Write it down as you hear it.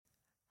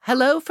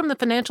Hello from the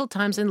Financial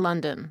Times in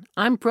London.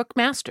 I'm Brooke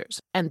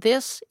Masters, and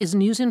this is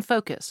News in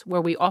Focus,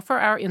 where we offer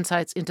our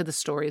insights into the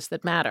stories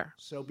that matter.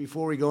 So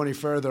before we go any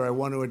further, I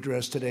want to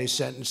address today's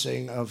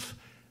sentencing of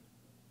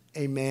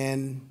a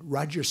man,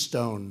 Roger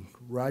Stone.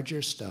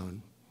 Roger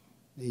Stone.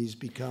 He's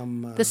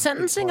become the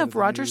sentencing of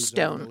Roger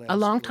Stone, a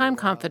longtime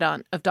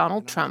confidant of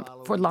Donald Trump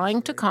for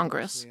lying to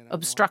Congress,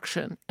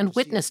 obstruction, and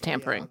witness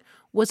tampering,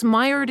 was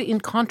mired in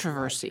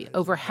controversy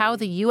over how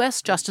the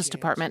U.S. Justice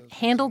Department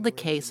handled the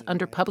case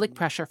under public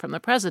pressure from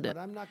the president.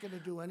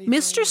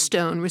 Mr.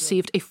 Stone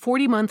received a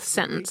 40-month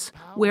sentence,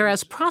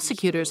 whereas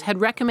prosecutors had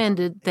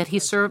recommended that he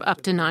serve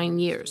up to 9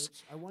 years.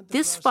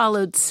 This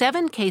followed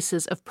 7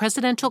 cases of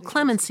presidential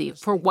clemency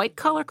for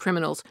white-collar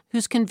criminals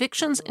whose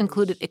convictions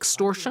included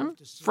extortion,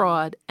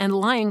 fraud, and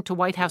lying to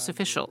White House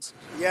officials.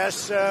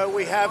 Yes,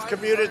 we have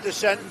commuted the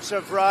sentence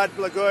of Rod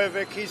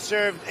Blagojevich. He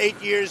served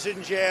 8 years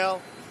in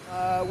jail.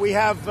 We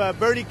have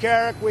Bernie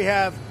Carrick. We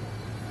have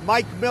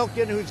Mike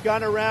Milken, who's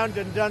gone around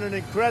and done an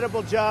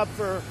incredible job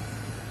for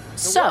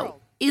the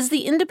world. Is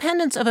the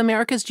independence of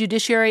America's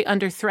judiciary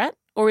under threat,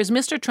 or is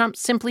Mr. Trump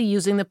simply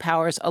using the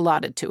powers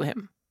allotted to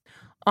him?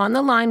 On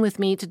the line with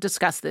me to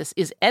discuss this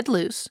is Ed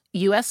Luce,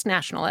 U.S.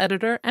 national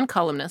editor and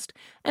columnist,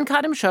 and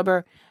Kadhim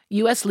Shobher,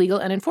 U.S. legal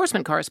and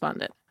enforcement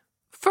correspondent.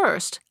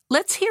 First,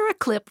 let's hear a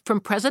clip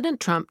from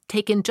President Trump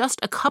taken just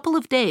a couple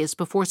of days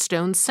before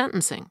Stone's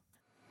sentencing.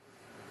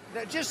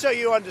 Now, just so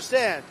you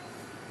understand,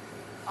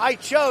 I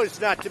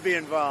chose not to be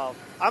involved.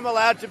 I'm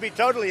allowed to be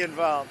totally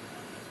involved.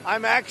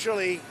 I'm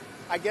actually,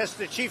 I guess,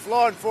 the chief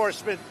law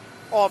enforcement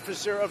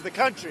officer of the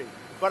country,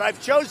 but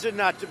I've chosen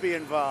not to be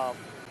involved.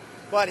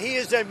 But he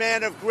is a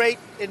man of great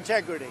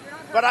integrity.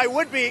 But I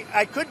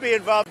could be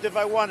involved if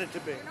I wanted to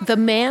be. The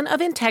man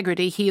of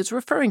integrity he is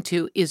referring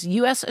to is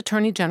U.S.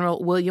 Attorney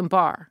General William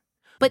Barr.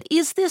 But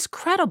is this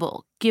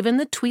credible, given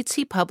the tweets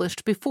he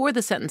published before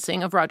the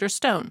sentencing of Roger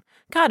Stone?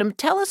 Kadhim,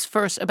 tell us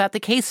first about the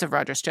case of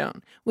Roger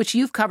Stone, which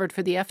you've covered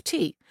for the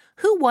FT.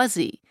 Who was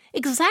he?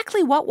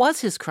 Exactly what was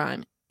his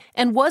crime?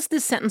 And was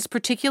this sentence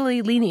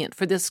particularly lenient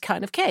for this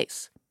kind of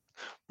case?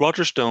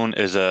 Roger Stone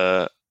is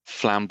a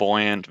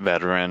flamboyant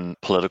veteran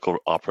political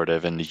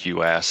operative in the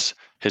U.S.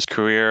 His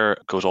career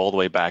goes all the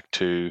way back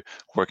to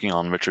working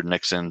on Richard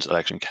Nixon's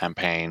election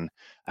campaign,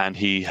 and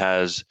he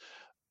has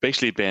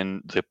basically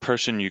been the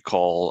person you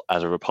call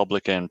as a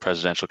Republican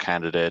presidential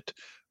candidate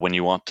when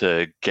you want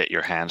to get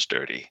your hands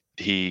dirty.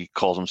 He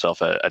calls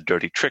himself a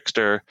dirty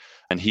trickster,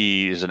 and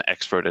he is an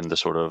expert in the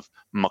sort of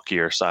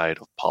muckier side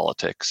of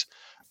politics.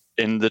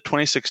 In the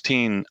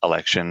 2016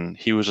 election,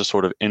 he was a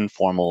sort of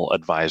informal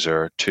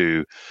advisor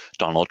to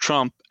Donald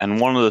Trump, and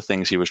one of the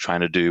things he was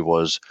trying to do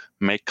was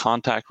make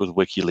contact with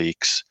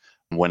WikiLeaks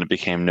when it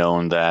became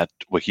known that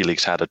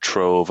WikiLeaks had a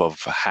trove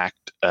of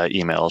hacked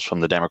emails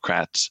from the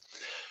Democrats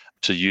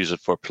to use it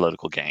for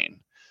political gain.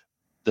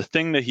 The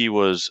thing that he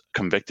was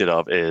convicted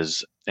of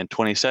is in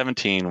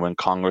 2017, when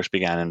Congress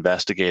began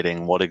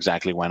investigating what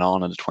exactly went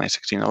on in the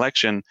 2016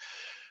 election,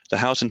 the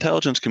House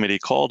Intelligence Committee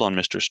called on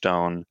Mr.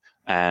 Stone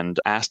and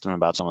asked him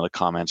about some of the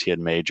comments he had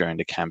made during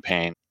the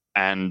campaign.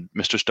 And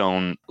Mr.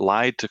 Stone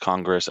lied to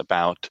Congress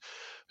about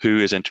who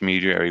his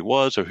intermediary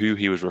was or who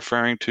he was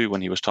referring to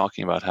when he was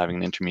talking about having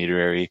an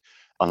intermediary,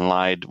 and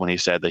lied when he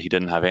said that he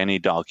didn't have any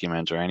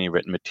documents or any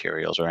written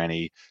materials or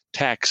any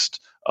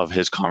text of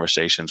his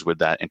conversations with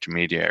that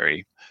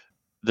intermediary.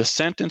 The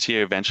sentence he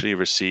eventually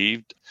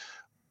received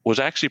was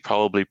actually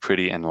probably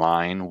pretty in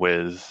line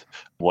with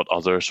what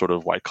other sort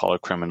of white-collar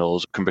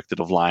criminals convicted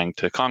of lying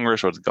to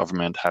Congress or the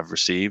government have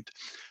received.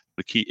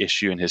 The key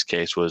issue in his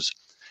case was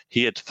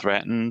he had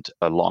threatened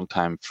a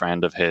longtime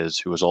friend of his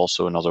who was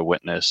also another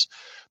witness,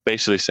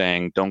 basically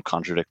saying, don't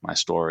contradict my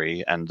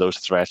story. And those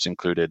threats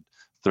included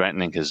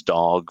threatening his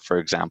dog, for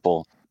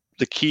example.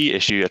 The key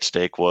issue at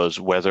stake was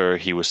whether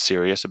he was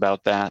serious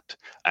about that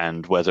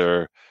and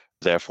whether,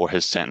 therefore,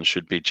 his sentence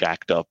should be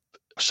jacked up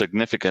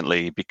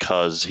significantly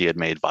because he had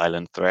made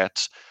violent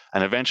threats.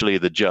 And eventually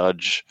the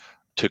judge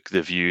took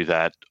the view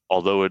that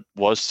although it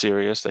was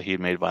serious that he had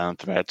made violent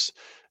threats,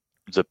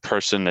 the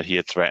person that he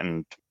had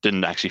threatened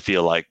didn't actually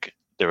feel like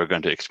they were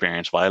going to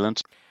experience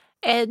violence.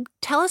 Ed,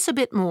 tell us a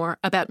bit more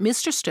about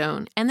Mr.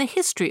 Stone and the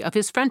history of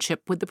his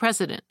friendship with the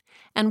president,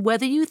 and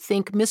whether you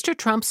think Mr.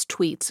 Trump's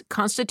tweets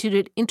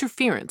constituted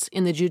interference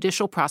in the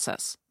judicial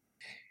process.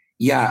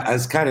 Yeah,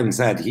 as Kadhim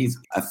said, he's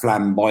a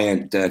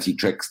flamboyant, dirty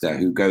trickster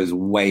who goes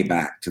way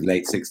back to the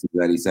late 60s,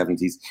 early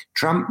 70s.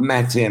 Trump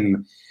met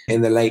him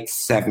in the late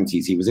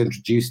 70s. He was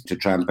introduced to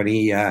Trump and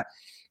he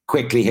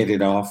quickly hit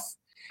it off.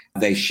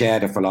 They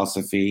shared a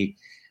philosophy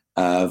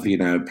of,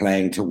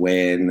 playing to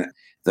win,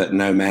 that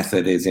no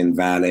method is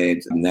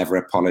invalid, never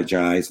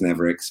apologize,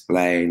 never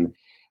explain.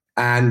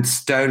 And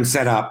Stone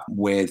set up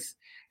with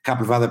a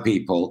couple of other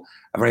people,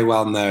 a very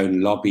well-known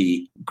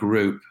lobby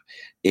group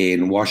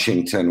in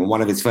Washington.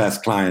 One of his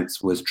first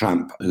clients was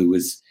Trump, who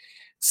was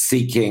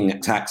seeking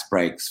tax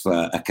breaks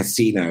for a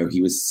casino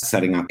he was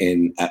setting up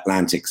in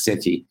Atlantic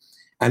City.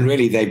 And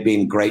really, they've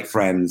been great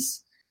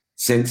friends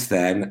since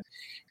then.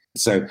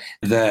 So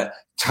the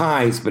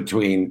ties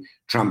between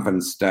Trump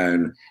and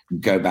Stone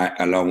go back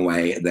a long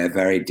way. They're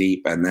very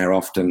deep and they're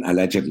often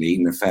allegedly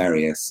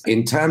nefarious.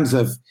 In terms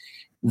of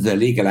the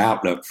legal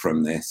outlook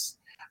from this,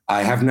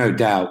 I have no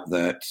doubt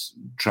that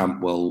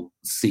Trump will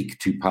seek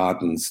to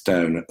pardon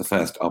Stone at the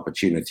first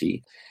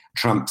opportunity.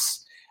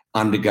 Trump's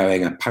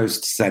undergoing a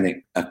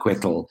post-Senate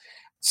acquittal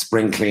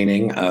spring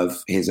cleaning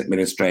of his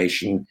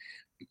administration,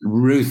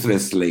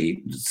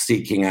 ruthlessly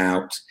seeking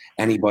out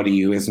anybody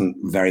who isn't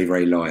very,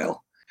 very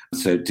loyal.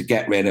 So to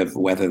get rid of,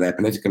 whether they're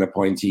political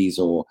appointees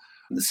or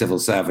civil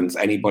servants,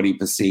 anybody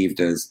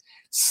perceived as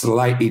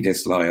slightly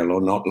disloyal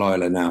or not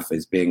loyal enough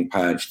is being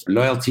purged.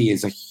 Loyalty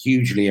is a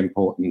hugely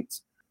important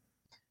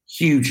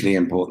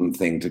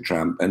thing to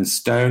Trump, and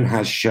Stone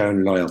has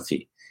shown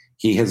loyalty.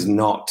 He has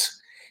not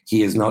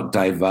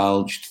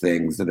divulged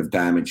things that have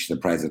damaged the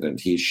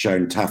president. He's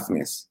shown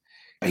toughness.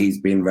 He's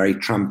been very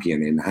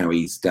Trumpian in how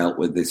he's dealt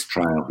with this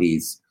trial.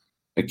 He's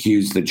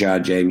accused the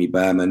judge, Amy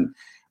Berman,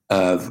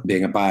 of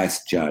being a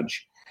biased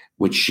judge,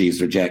 which she's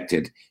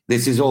rejected.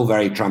 This is all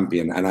very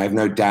Trumpian, and I have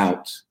no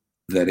doubt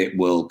that it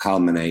will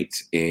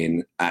culminate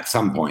in, at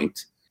some point,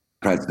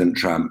 President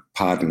Trump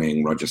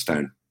pardoning Roger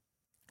Stone.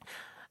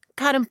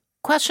 Adam,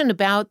 question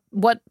about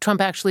what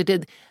Trump actually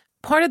did.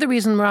 Part of the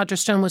reason Roger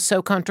Stone was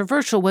so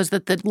controversial was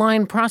that the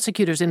line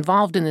prosecutors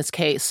involved in this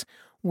case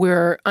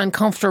were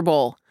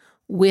uncomfortable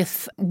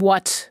with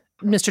what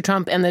Mr.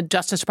 Trump and the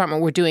Justice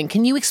Department were doing.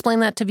 Can you explain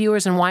that to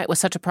viewers and why it was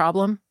such a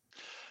problem?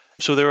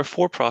 So there were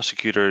 4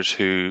 prosecutors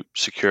who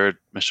secured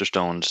Mr.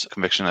 Stone's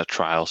conviction at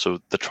trial. So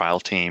the trial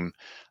team,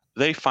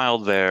 they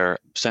filed their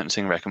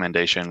sentencing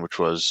recommendation, which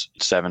was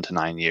 7 to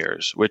 9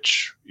 years,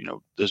 which,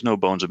 there's no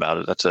bones about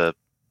it. That's a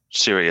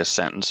serious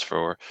sentence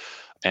for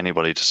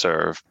anybody to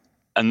serve.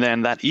 And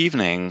then that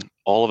evening,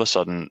 all of a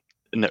sudden,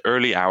 in the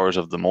early hours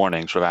of the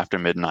morning, sort of after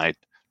midnight,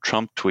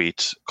 Trump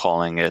tweets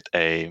calling it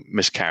a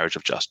miscarriage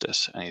of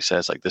justice. And he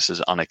says, this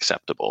is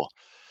unacceptable.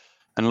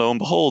 And lo and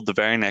behold, the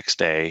very next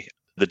day,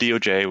 the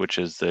DOJ, which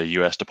is the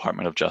U.S.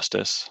 Department of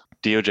Justice,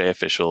 DOJ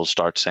officials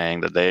start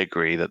saying that they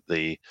agree that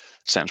the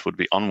sentence would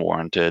be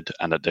unwarranted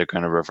and that they're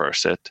going to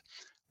reverse it.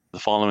 The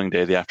following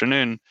day, the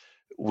afternoon,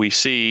 we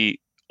see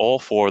all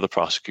 4 of the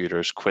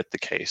prosecutors quit the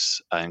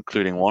case,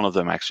 including one of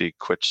them actually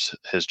quits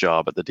his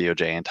job at the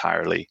DOJ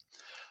entirely.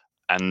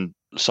 And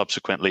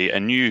subsequently, a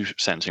new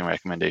sentencing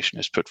recommendation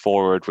is put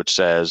forward, which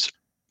says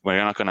we're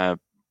not going to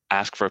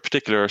ask for a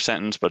particular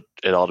sentence, but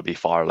it ought to be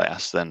far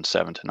less than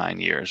 7 to 9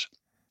 years.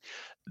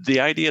 The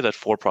idea that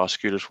 4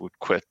 prosecutors would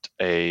quit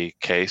a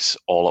case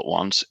all at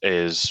once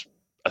is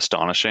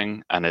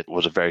astonishing, and it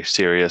was a very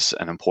serious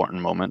and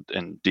important moment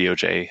in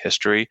DOJ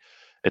history.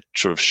 It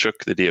sort of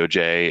shook the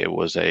DOJ. It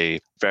was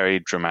a very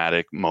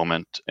dramatic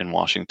moment in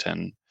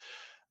Washington.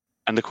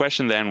 And the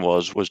question then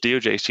was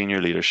DOJ senior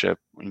leadership,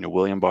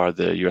 William Barr,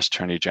 the U.S.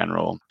 Attorney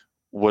General,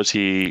 was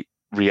he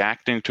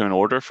reacting to an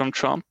order from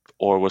Trump,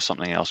 or was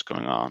something else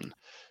going on?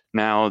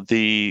 Now,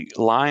 the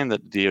line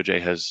that DOJ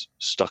has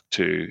stuck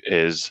to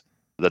is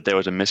that there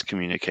was a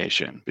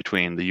miscommunication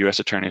between the U.S.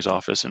 Attorney's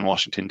Office in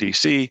Washington,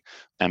 D.C.,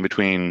 and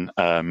between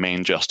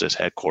Main Justice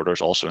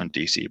headquarters, also in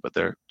D.C., but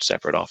they're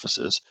separate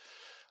offices.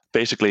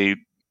 Basically,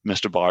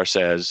 Mr. Barr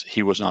says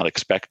he was not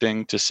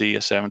expecting to see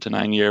a 7 to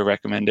 9 year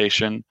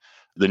recommendation.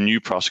 The new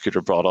prosecutor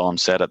brought on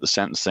said at the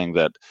sentencing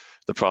that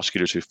the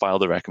prosecutors who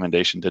filed the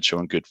recommendation did show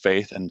in good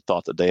faith and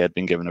thought that they had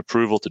been given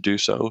approval to do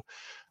so.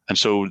 And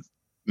so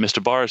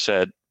Mr. Barr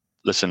said,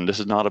 listen, this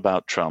is not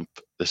about Trump.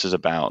 This is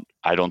about,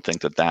 I don't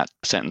think that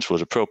sentence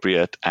was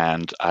appropriate,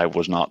 and I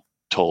was not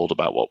told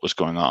about what was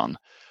going on.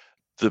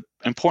 The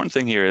important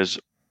thing here is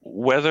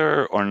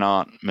whether or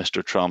not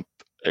Mr. Trump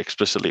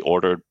explicitly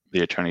ordered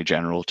the Attorney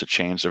General to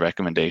change the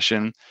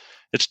recommendation,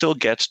 it still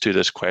gets to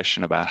this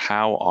question about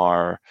how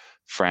are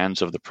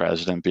friends of the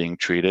president being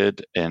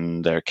treated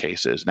in their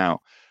cases. Now,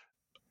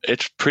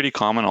 it's pretty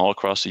common all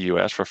across the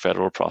U.S. for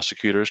federal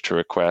prosecutors to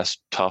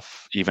request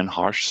tough, even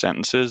harsh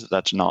sentences.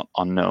 That's not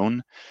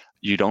unknown.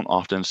 You don't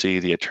often see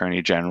the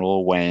Attorney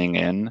General weighing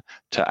in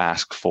to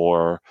ask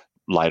for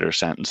lighter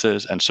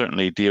sentences. And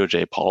certainly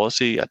DOJ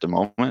policy at the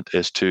moment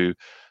is to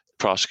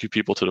prosecute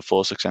people to the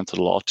fullest extent of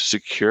the law to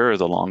secure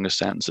the longest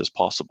sentences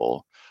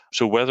possible.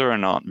 So whether or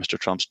not Mr.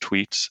 Trump's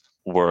tweets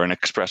were an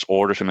express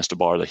order to Mr.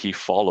 Barr that he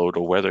followed,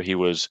 or whether he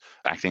was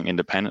acting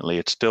independently,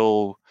 it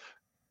still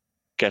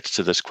gets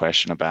to this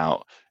question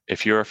about,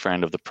 if you're a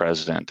friend of the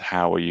president,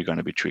 how are you going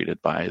to be treated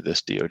by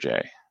this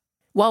DOJ?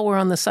 While we're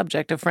on the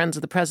subject of friends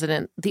of the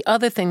president, the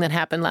other thing that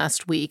happened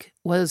last week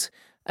was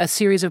a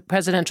series of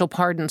presidential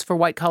pardons for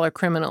white-collar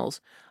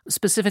criminals,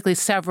 specifically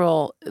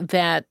several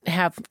that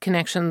have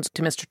connections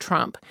to Mr.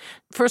 Trump.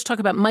 First, talk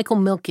about Michael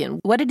Milken.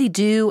 What did he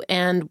do,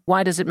 and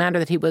why does it matter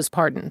that he was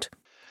pardoned?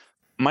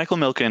 Michael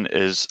Milken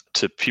is,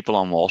 to people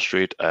on Wall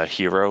Street, a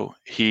hero.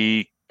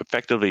 He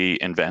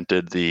effectively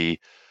invented the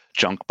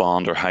junk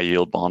bond or high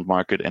yield bond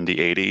market in the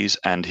 80s,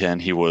 and then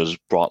he was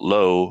brought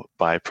low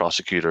by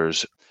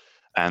prosecutors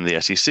and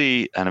the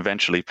SEC and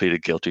eventually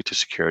pleaded guilty to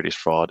securities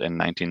fraud in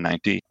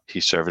 1990. He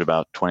served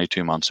about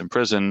 22 months in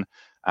prison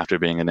after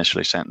being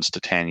initially sentenced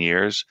to 10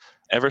 years.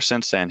 Ever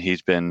since then,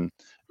 he's been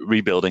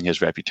rebuilding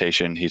his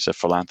reputation. He's a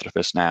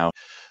philanthropist now.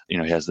 He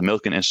has the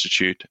Milken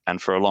Institute.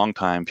 And for a long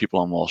time, people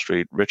on Wall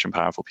Street, rich and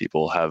powerful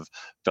people, have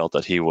felt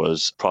that he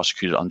was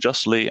prosecuted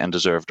unjustly and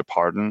deserved a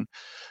pardon.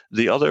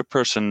 The other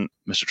person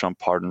Mr. Trump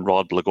pardoned,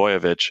 Rod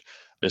Blagojevich,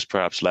 is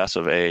perhaps less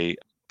of a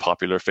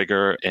popular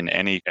figure in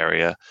any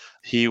area.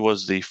 He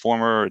was the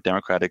former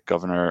Democratic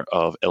governor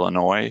of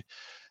Illinois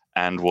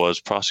and was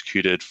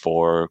prosecuted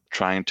for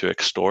trying to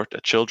extort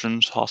a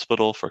children's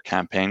hospital for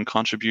campaign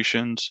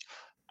contributions,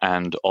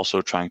 and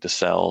also trying to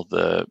sell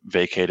the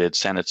vacated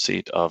Senate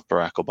seat of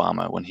Barack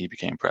Obama when he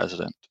became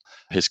president.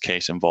 His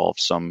case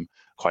involved some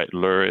quite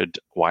lurid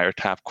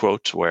wiretap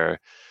quotes where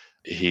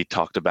he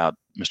talked about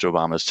Mr.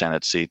 Obama's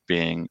Senate seat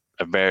being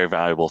a very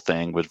valuable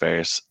thing with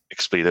various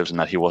expletives and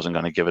that he wasn't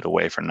going to give it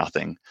away for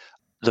nothing.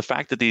 The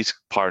fact that these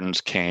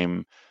pardons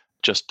came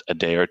just a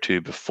day or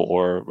two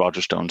before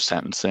Roger Stone's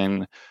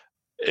sentencing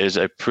is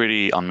a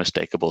pretty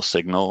unmistakable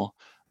signal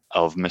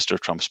of Mr.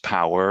 Trump's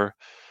power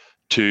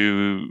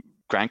to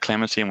grant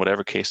clemency in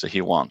whatever case that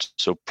he wants.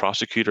 So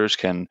prosecutors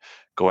can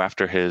go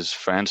after his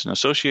friends and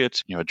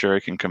associates. A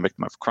jury can convict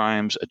them of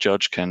crimes. A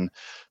judge can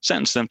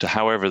sentence them to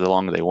however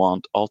long they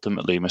want.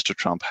 Ultimately, Mr.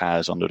 Trump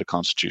has, under the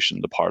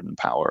Constitution, the pardon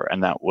power.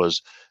 And that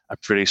was a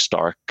pretty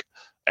stark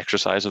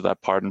exercise of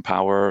that pardon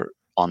power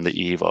on the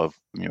eve of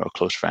a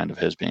close friend of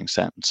his being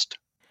sentenced.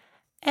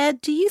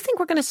 Ed, do you think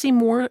we're going to see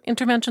more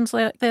interventions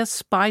like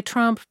this by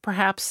Trump,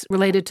 perhaps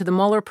related to the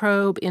Mueller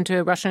probe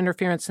into Russian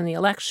interference in the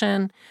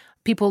election?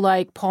 People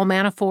like Paul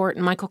Manafort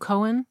and Michael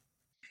Cohen?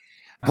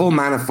 Paul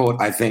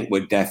Manafort, I think,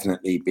 would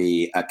definitely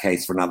be a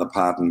case for another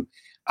pardon.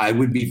 I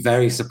would be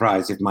very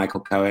surprised if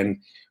Michael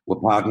Cohen were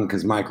pardoned,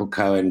 because Michael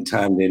Cohen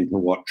turned into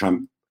what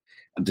Trump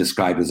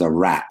described as a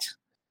rat,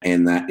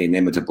 in that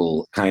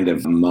inimitable kind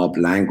of mob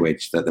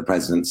language that the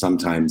president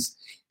sometimes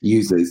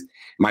uses.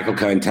 Michael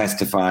Cohen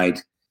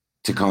testified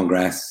to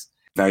Congress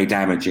very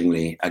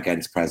damagingly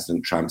against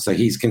President Trump. So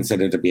he's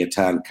considered to be a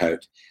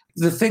turncoat.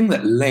 The thing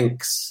that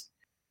links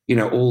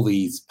all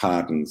these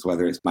pardons,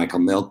 whether it's Michael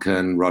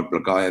Milken, Rod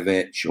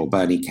Blagojevich, or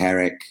Bernie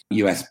Kerik,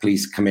 U.S.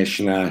 police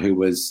commissioner who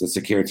was the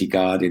security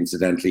guard,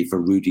 incidentally, for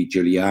Rudy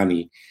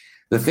Giuliani,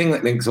 the thing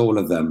that links all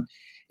of them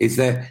is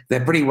that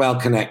they're pretty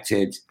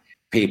well-connected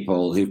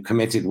people who've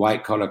committed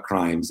white-collar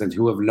crimes and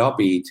who have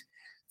lobbied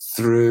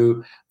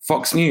through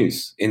Fox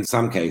News. In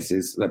some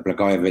cases,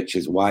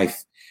 Blagojevich's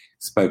wife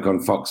spoke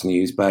on Fox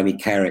News, Bernie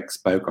Kerik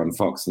spoke on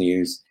Fox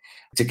News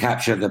to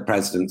capture the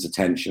president's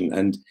attention.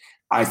 And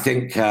I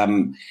think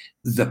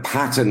the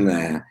pattern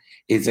there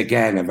is,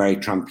 again, a very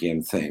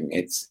Trumpian thing.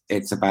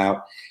 It's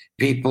about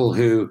people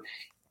who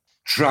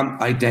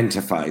Trump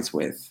identifies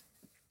with.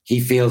 He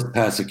feels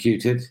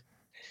persecuted.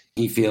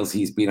 He feels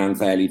he's been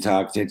unfairly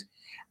targeted.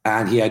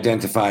 And he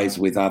identifies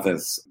with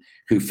others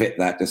who fit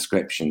that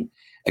description.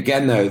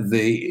 Again, though,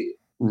 the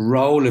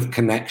role of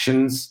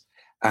connections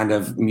and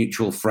of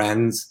mutual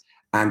friends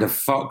and of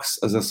Fox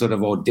as a sort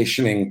of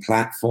auditioning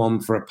platform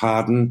for a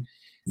pardon,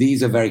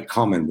 these are very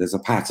common. There's a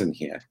pattern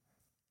here.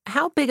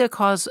 How big a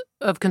cause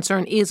of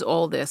concern is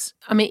all this?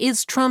 I mean,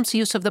 is Trump's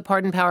use of the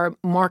pardon power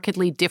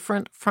markedly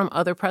different from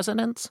other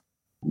presidents?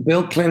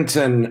 Bill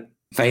Clinton,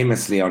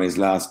 famously on his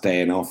last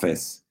day in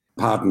office,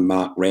 pardoned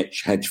Mark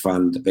Rich, hedge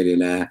fund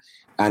billionaire,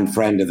 and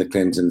friend of the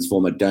Clintons,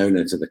 former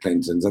donor to the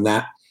Clintons. And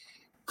that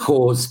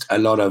caused a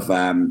lot of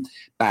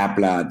bad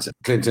blood.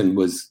 Clinton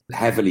was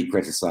heavily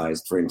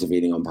criticized for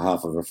intervening on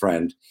behalf of a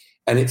friend.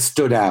 And it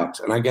stood out.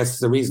 And I guess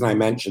the reason I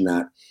mention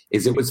that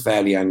is it was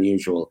fairly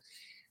unusual.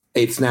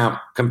 It's now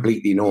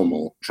completely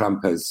normal.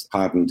 Trump has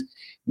pardoned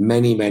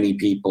many, many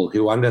people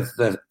who, under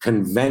the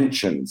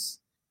conventions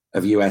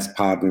of US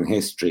pardon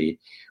history,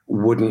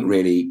 wouldn't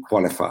really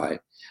qualify.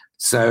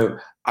 So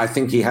I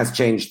think he has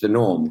changed the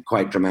norm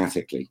quite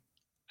dramatically.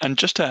 And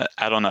just to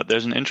add on that,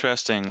 there's an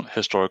interesting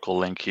historical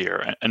link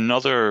here.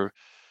 Another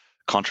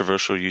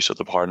controversial use of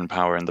the pardon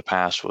power in the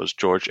past was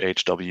George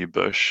H.W.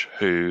 Bush,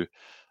 who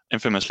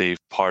infamously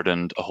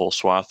pardoned a whole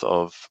swath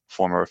of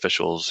former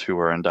officials who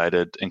were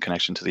indicted in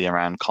connection to the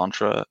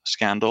Iran-Contra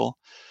scandal.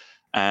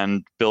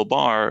 And Bill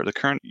Barr, the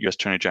current U.S.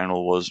 Attorney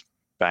General, was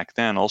back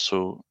then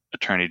also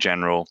Attorney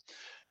General.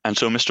 And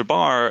so Mr.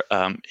 Barr,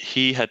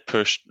 he had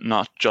pushed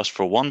not just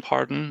for one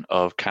pardon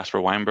of Caspar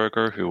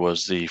Weinberger, who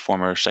was the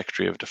former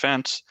Secretary of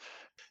Defense.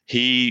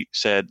 He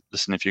said,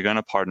 listen, if you're going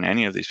to pardon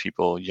any of these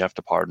people, you have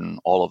to pardon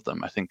all of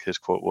them. I think his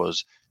quote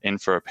was, in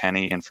for a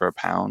penny, in for a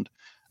pound.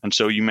 And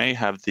so you may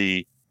have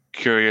the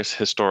curious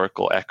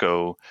historical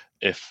echo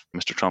if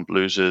Mr. Trump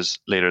loses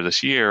later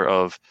this year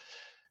of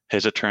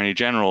his Attorney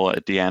General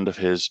at the end of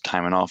his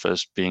time in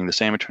office being the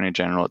same Attorney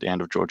General at the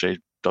end of George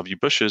H.W.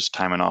 Bush's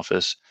time in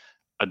office,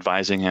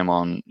 advising him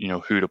on,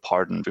 who to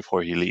pardon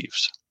before he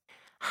leaves.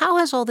 How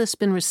has all this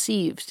been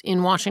received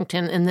in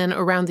Washington and then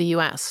around the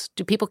U.S.?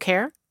 Do people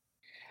care?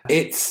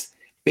 It's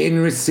been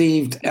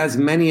received, as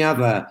many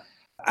other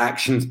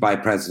actions by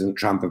President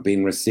Trump have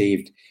been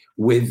received,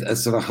 with a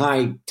sort of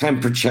high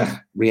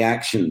temperature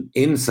reaction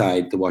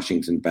inside the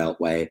Washington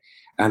Beltway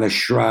and a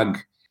shrug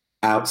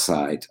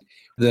outside.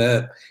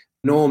 The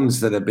norms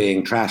that are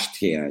being trashed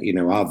here,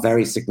 are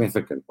very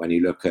significant when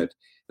you look at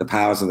the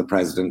powers of the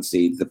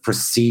presidency, the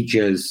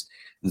procedures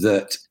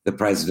that the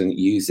president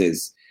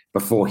uses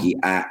before he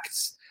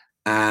acts,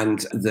 and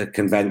the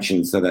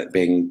conventions that are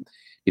being,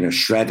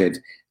 shredded,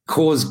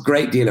 cause a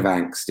great deal of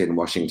angst in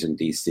Washington,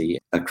 D.C.,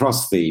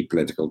 across the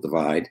political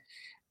divide,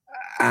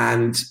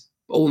 and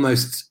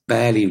almost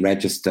barely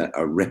register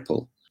a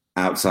ripple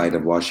outside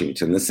of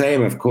Washington. The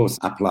same, of course,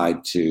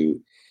 applied to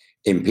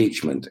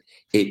impeachment.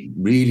 It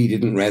really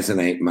didn't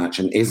resonate much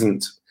and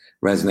isn't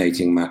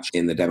resonating much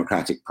in the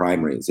Democratic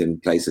primaries in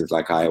places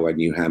like Iowa,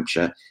 New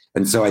Hampshire.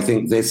 And so I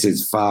think this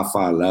is far,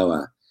 far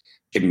lower.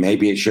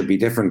 Maybe it should be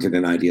different in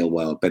an ideal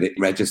world, but it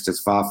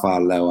registers far, far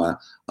lower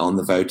on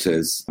the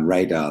voters'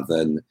 radar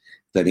than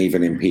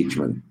even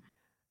impeachment.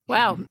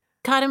 Wow.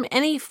 Kadhim,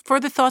 any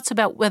further thoughts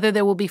about whether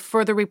there will be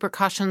further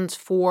repercussions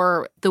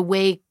for the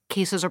way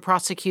cases are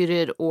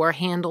prosecuted or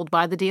handled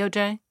by the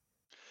DOJ?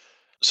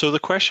 So the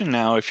question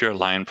now, if you're a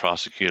line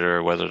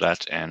prosecutor, whether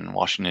that's in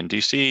Washington,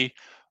 D.C.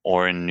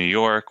 or in New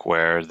York,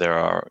 where there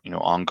are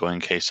ongoing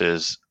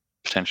cases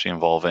potentially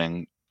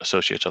involving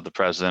associates of the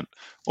president,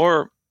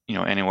 or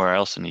anywhere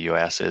else in the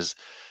U.S., is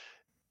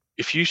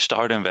if you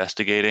start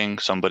investigating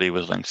somebody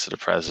with links to the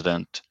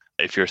president,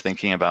 if you're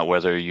thinking about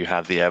whether you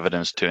have the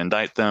evidence to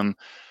indict them,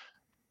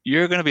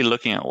 you're going to be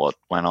looking at what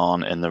went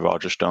on in the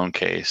Roger Stone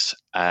case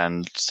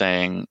and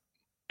saying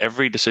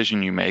every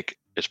decision you make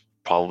is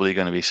probably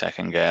going to be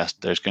second guessed.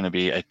 There's going to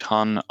be a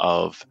ton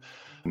of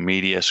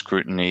media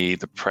scrutiny.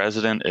 The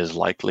president is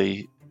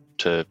likely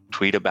to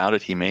tweet about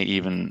it. He may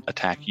even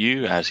attack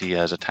you, as he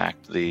has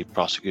attacked the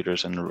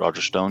prosecutors in the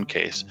Roger Stone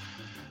case.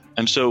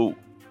 And so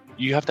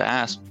you have to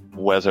ask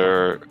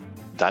whether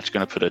that's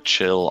going to put a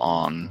chill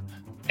on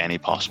any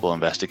possible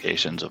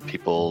investigations of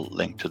people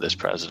linked to this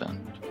president.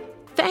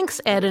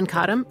 Thanks, Ed and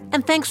Kadhim,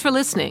 and thanks for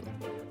listening.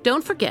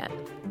 Don't forget,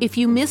 if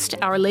you missed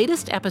our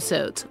latest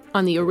episodes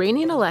on the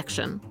Iranian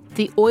election,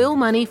 the oil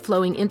money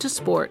flowing into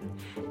sport,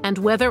 and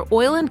whether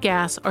oil and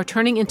gas are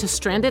turning into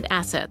stranded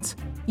assets,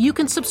 you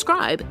can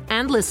subscribe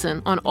and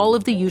listen on all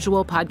of the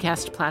usual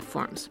podcast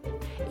platforms.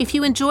 If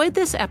you enjoyed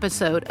this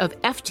episode of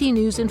FT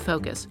News in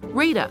Focus,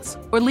 rate us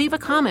or leave a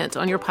comment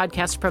on your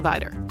podcast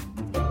provider.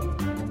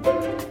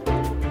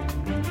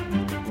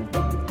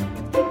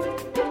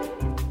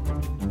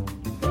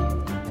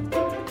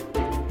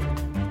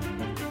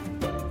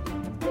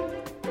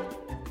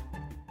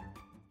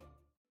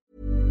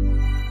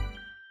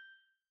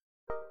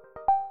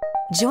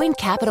 Join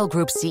Capital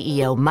Group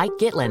CEO Mike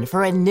Gitlin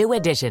for a new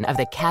edition of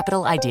the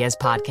Capital Ideas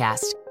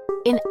Podcast.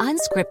 In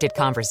unscripted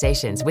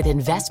conversations with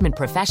investment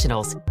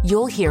professionals,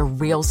 you'll hear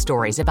real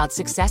stories about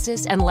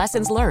successes and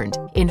lessons learned,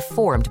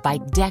 informed by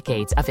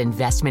decades of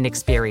investment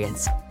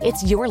experience.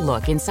 It's your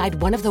look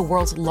inside one of the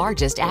world's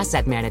largest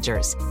asset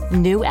managers.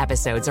 New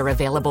episodes are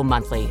available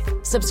monthly.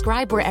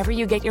 Subscribe wherever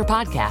you get your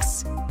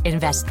podcasts.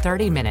 Invest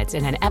 30 minutes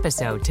in an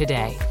episode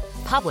today.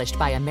 Published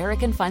by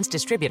American Funds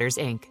Distributors,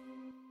 Inc.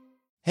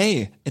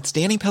 Hey, it's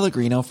Danny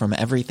Pellegrino from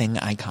Everything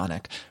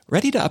Iconic.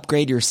 Ready to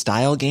upgrade your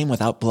style game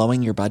without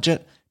blowing your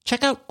budget?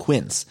 Check out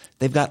Quince.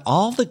 They've got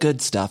all the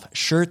good stuff,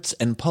 shirts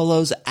and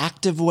polos,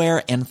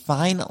 activewear, and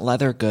fine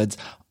leather goods,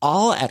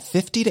 all at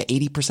 50 to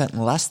 80%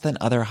 less than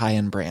other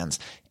high-end brands.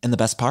 And the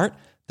best part?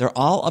 They're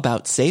all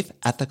about safe,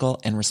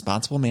 ethical, and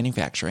responsible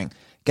manufacturing.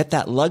 Get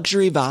that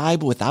luxury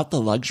vibe without the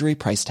luxury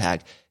price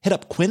tag. Hit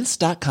up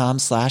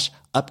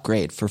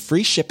quince.com/upgrade for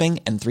free shipping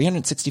and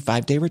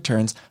 365-day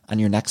returns on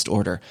your next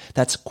order.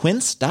 That's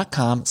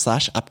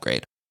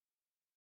quince.com/upgrade.